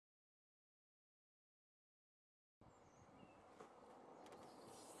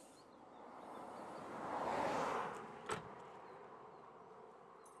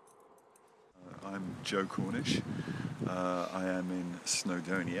Joe Cornish. I am in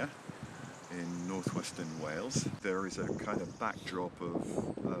Snowdonia in northwestern Wales. There is a kind of backdrop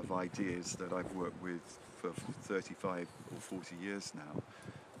of ideas that I've worked with for 35 or 40 years now,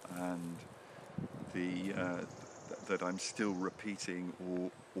 and that I'm still repeating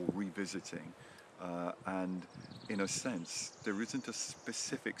or revisiting. And in a sense, there isn't a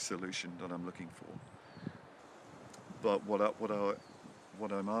specific solution that I'm looking for. But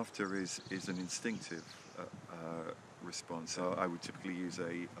what I'm after is an instinctive response. So I would typically use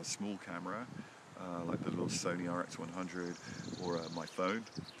a small camera, like the little Sony RX100 or my phone,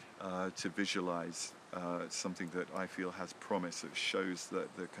 to visualize something that I feel has promise, that shows that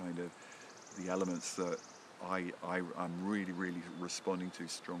the elements that I'm really responding to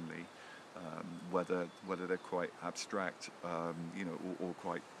strongly, whether they're quite abstract, or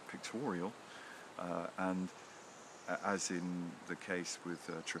quite pictorial, and as in the case with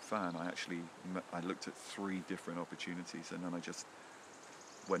Tryfan, I looked at 3 different opportunities, and then I just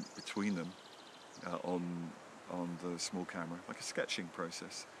went between them on the small camera, like a sketching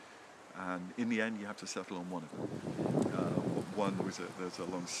process. And in the end, you have to settle on one of them. One there's a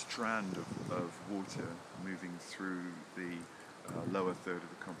long strand of water moving through the lower third of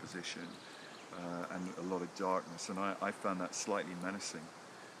the composition, and a lot of darkness, and I found that slightly menacing.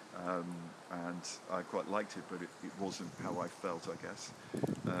 And I quite liked it, but it wasn't how I felt, I guess.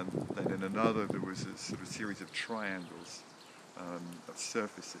 Then in another, there was a sort of series of triangles, of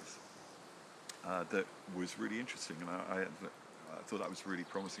surfaces, that was really interesting, and I thought that was really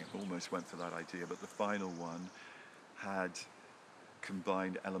promising. I almost went for that idea, but the final one had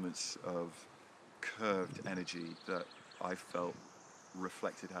combined elements of curved energy that I felt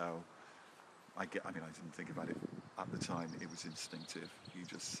reflected how I didn't think about it at the time. It was instinctive. You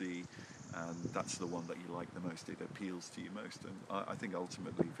just see, and that's the one that you like the most. It appeals to you most. And I think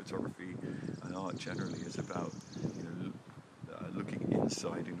ultimately photography and art generally is about looking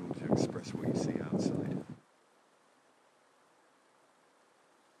inside in order to express what you see outside.